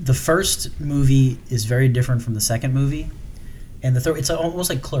the first movie is very different from the second movie, and the third it's almost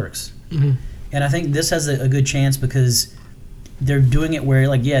like Clerks. Mm-hmm. And I think this has a good chance because they're doing it where,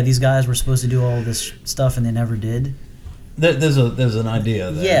 like, yeah, these guys were supposed to do all this stuff and they never did. There's an idea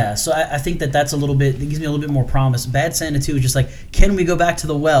there. Yeah, so I think that's a little bit, it gives me a little bit more promise. Bad Santa 2 is just like, can we go back to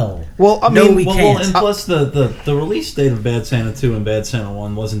the well? Well, I No, mean, we can't. and plus the release date of Bad Santa 2 and Bad Santa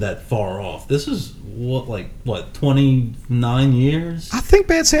 1 wasn't that far off. This is, 29 years? I think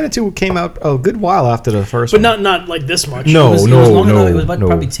Bad Santa 2 came out a good while after the first But one. not like this much. No, It was no, long no, enough, it was about no.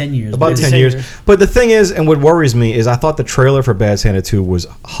 probably 10 years. About But 10 10 years. years. But the thing is, and what worries me, is I thought the trailer for Bad Santa 2 was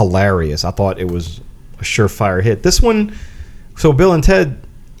hilarious. I thought it was a surefire hit. This one, so Bill and Ted,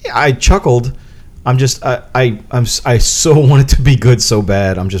 yeah, I chuckled. I'm just, I so want it to be good so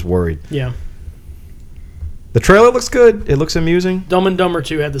bad. I'm just worried. Yeah. The trailer looks good. It looks amusing. Dumb and Dumber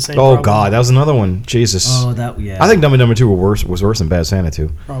 2 had the same Oh, problem. God. That was another one. Jesus. Oh, that, yeah. I think Dumb and Dumber 2 was worse than Bad Santa 2.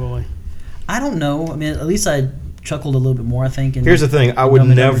 Probably. I don't know. I mean, at least I chuckled a little bit more, I think. In Here's the thing. I would Dumb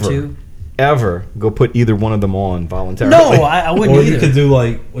and Dumber never, 2. ever go put either one of them on voluntarily. No, I wouldn't Or either. you could do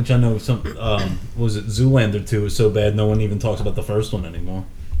like, which I know some, was it Zoolander 2 is so bad no one even talks about the first one anymore.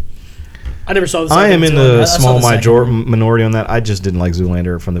 I never saw the I am in the saw small the second minority on that. I just didn't like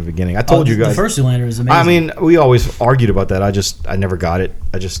Zoolander from the beginning. I told you guys. The first Zoolander is amazing. I mean, we always argued about that. I never got it.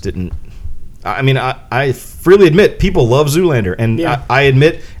 I just didn't. I mean, I freely admit people love Zoolander, and Yeah. I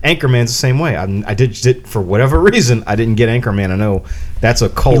admit Anchorman's the same way. I did for whatever reason I didn't get Anchorman. I know that's a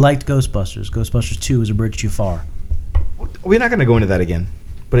cult. he liked Ghostbusters. Ghostbusters 2 is a bridge too far. We're not going to go into that again,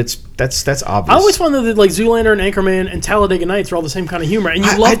 but that's obvious. I always found that like Zoolander and Anchorman and Talladega Nights are all the same kind of humor, and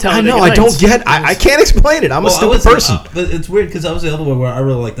you love I Talladega know. Nights. I don't get. I can't explain it. I'm a Well, I stupid was- person. but it's weird because I was the other way where I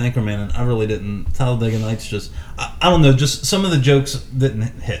really liked Anchorman and I really didn't. Talladega Nights just, I don't know, just some of the jokes didn't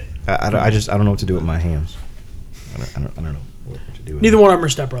hit. I don't know what to do with my hands. I don't know what to do with Neither them. one of them are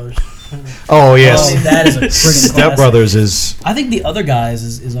Step Brothers. Oh yes, Oh, that is a friggin' Step classic. Brothers is I think The Other Guys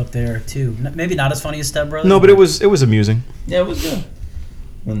is up there, too. Maybe not as funny as Step Brothers. no, but it was amusing. Yeah, it was good.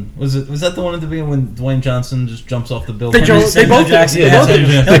 Was that the one at the beginning when Dwayne Johnson just jumps off the They, building? Samuel they both did. Jackson, They yeah. both did.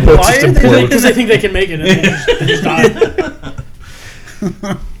 Yeah. They both Why just are they implode. Because they think they can make it. And they just die.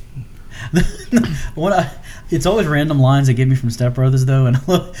 It's always random lines they give me from Step Brothers, though, and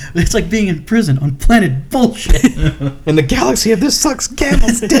it's like being in prison on planet bullshit. In the galaxy of this sucks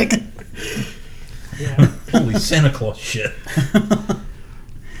Campbell's dick. Yeah. Holy Santa Claus shit.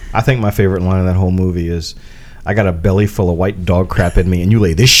 I think my favorite line in that whole movie is, "I got a belly full of white dog crap in me, and you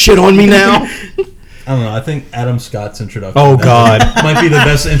lay this shit on me now." I don't know. I think Adam Scott's introduction. Oh, God. might be the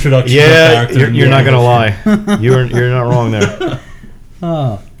best introduction. of a Yeah, character in you're not the gonna world. lie. You're not wrong there.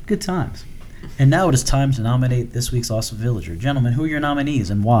 Oh, good times. And now it is time to nominate this week's Awesome Villager. Gentlemen, who are your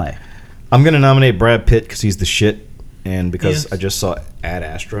nominees and why? I'm gonna nominate Brad Pitt because he's the shit, and because Yes. I just saw Ad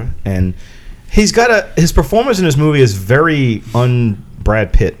Astra, and he's got his performance in this movie is very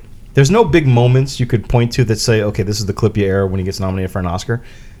un-Brad Pitt. There's no big moments you could point to that say, okay, this is the Clip era when he gets nominated for an Oscar.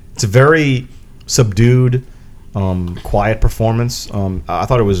 It's a very subdued, quiet performance. I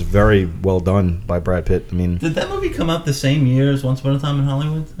thought it was very well done by Brad Pitt. I mean, Did that movie come out the same year as Once Upon a Time in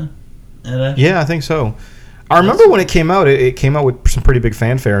Hollywood? yeah, I think so. I remember when it came out, it came out with some pretty big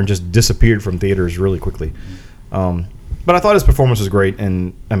fanfare and just disappeared from theaters really quickly. But I thought his performance was great,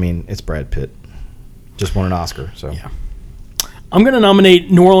 and I mean, it's Brad Pitt. Just won an Oscar, so Yeah. I'm going to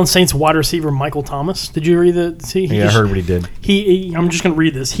nominate New Orleans Saints wide receiver Michael Thomas. Did you read the? See, yeah, I heard what he did. I'm just going to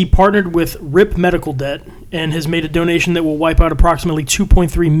read this. He partnered with RIP Medical Debt and has made a donation that will wipe out approximately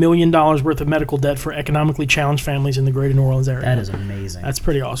 $2.3 million worth of medical debt for economically challenged families in the greater New Orleans area. That is amazing. That's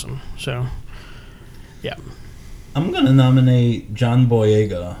pretty awesome. So, yeah. I'm going to nominate John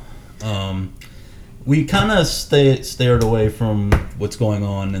Boyega. We kind of stared away from what's going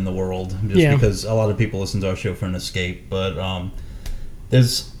on in the world just because a lot of people listen to our show for an escape. But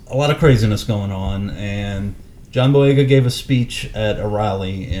there's a lot of craziness going on, and John Boyega gave a speech at a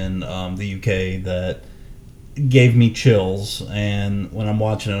rally in the UK that gave me chills. And when I'm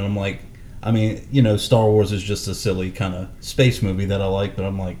watching it, I'm like, I mean, you know, Star Wars is just a silly kind of space movie that I like, but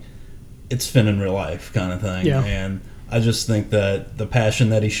I'm like, it's Finn in real life kind of thing. Yeah. And I just think that the passion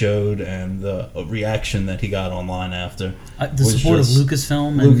that he showed and the reaction that he got online after. The support of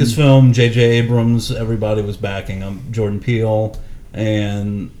Lucasfilm. And Lucasfilm, J.J. Abrams, everybody was backing him. Jordan Peele.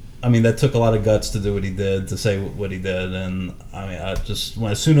 And, I mean, that took a lot of guts to do what he did, to say what he did. And, I mean,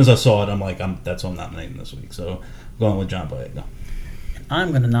 as soon as I saw it, I'm like, that's what I'm nominating this week. So, I'm going with John Boyega. I'm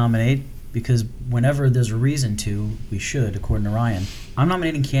going to nominate, because whenever there's a reason to, we should, according to Ryan. I'm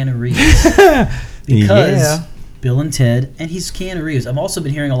nominating Keanu Reeves. Because Yeah. Bill and Ted, and he's Keanu Reeves. I've also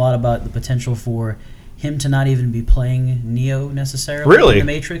been hearing a lot about the potential for him to not even be playing Neo necessarily Really? in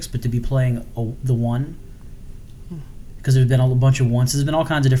the Matrix, but to be playing the One. Because there's been a bunch of ones. There's been all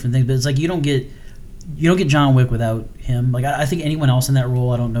kinds of different things, but it's like you don't get John Wick without him. Like I think anyone else in that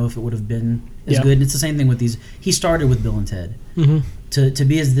role, I don't know if it would have been as good. And it's the same thing with these. He started with Bill and Ted. Mm-hmm. To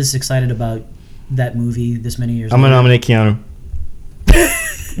be as this excited about that movie this many years. I'm gonna nominate Keanu.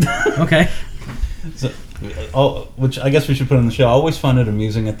 Okay. So, which I guess we should put in the show. I always find it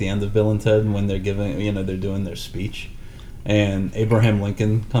amusing at the end of Bill and Ted when they're they're doing their speech, and Abraham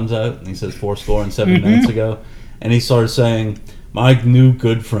Lincoln comes out and he says 407 minutes ago, and he starts saying, "My new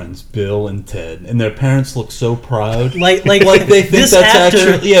good friends, Bill and Ted," and their parents look so proud, Like they think this that's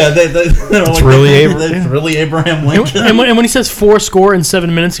actor, actually it's really Abraham Lincoln. And when he says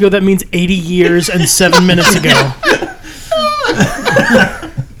 407 minutes ago, that means 80 years and 7 minutes ago.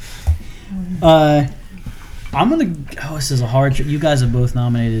 I'm gonna. Oh, this is a hard. You guys have both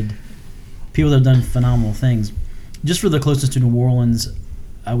nominated people that have done phenomenal things. Just for the closest to New Orleans,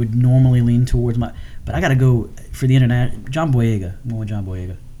 I would normally lean towards but I gotta go for the internet. John Boyega. I'm going with John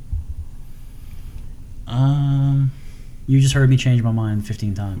Boyega. You just heard me change my mind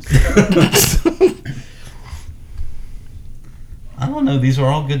 15 times. I don't know. These are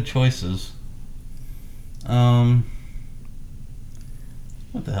all good choices. What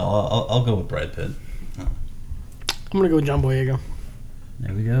the hell? I'll go with Brad Pitt. I'm going to go with John Boyega.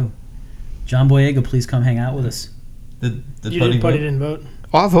 There we go. John Boyega, please come hang out with us. Did You Putty didn't, vote? didn't vote.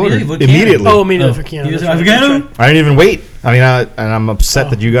 I voted Really? What immediately. Oh, immediately for Keanu. You That's was- right. That's That's right. I didn't even wait. I mean, and I'm upset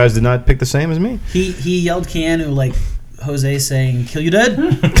that you guys did not pick the same as me. He yelled Keanu like Jose saying, "Kill you dead."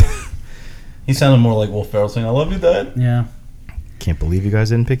 He sounded more like Will Ferrell saying, "I love you, Dad." Yeah. Can't believe you guys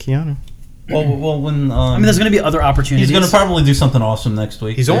didn't pick Keanu. Well, when I mean, there's going to be other opportunities. he's going to probably do something awesome next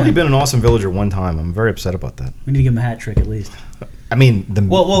week. He's only been an awesome villager one time. I'm very upset about that. We need to give him a hat trick at least. I mean, the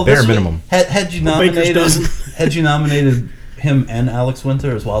well bare this week, minimum. Had you Baker's nominated dozen. had you nominated him and Alex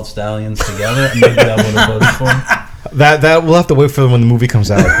Winter as Wild Stallions together, maybe I would have voted for him. That we'll have to wait for when the movie comes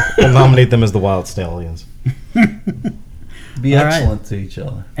out. We'll nominate them as the Wild Stallions. Be All right. excellent to each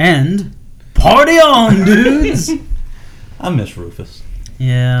other. And party on, dudes. I miss Rufus,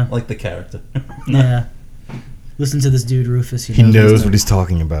 Yeah. like the character. Yeah. Listen to this dude, Rufus. He knows what he's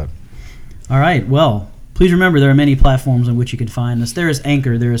talking about. All right. Well, please remember there are many platforms on which you can find us. There is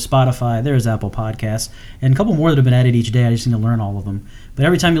Anchor, there is Spotify, there is Apple Podcasts, and a couple more that have been added each day. I just need to learn all of them. But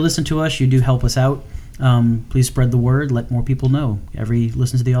every time you listen to us, you do help us out. Please spread the word. Let more people know.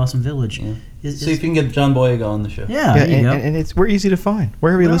 Listen to the Awesome Village. Yeah. See if you can get John Boyega on the show. Yeah, there you go. and we're easy to find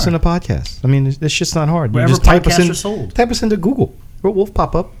wherever you We listen are. to podcasts. I mean, this shit's not hard. Wherever you just type us podcasts in. are sold. Type us into Google. We'll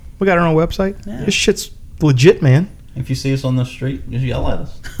pop up. We got our own website. Yeah. This shit's legit, man. If you see us on the street, just yell at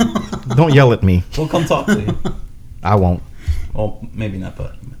us. Don't yell at me. We'll come talk to you. I won't. Well, maybe not,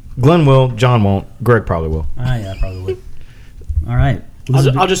 but Glenn will. John won't. Greg probably will. Yeah, I probably would. All right.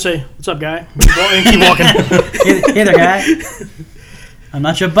 Well, I'll just say, what's up, guy? And keep walking. hey there, guy. I'm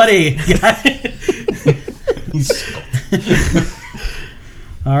not your buddy.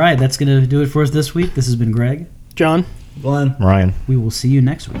 All right, that's going to do it for us this week. This has been Greg. John. Glenn. Ryan. We will see you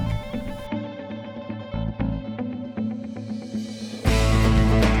next week.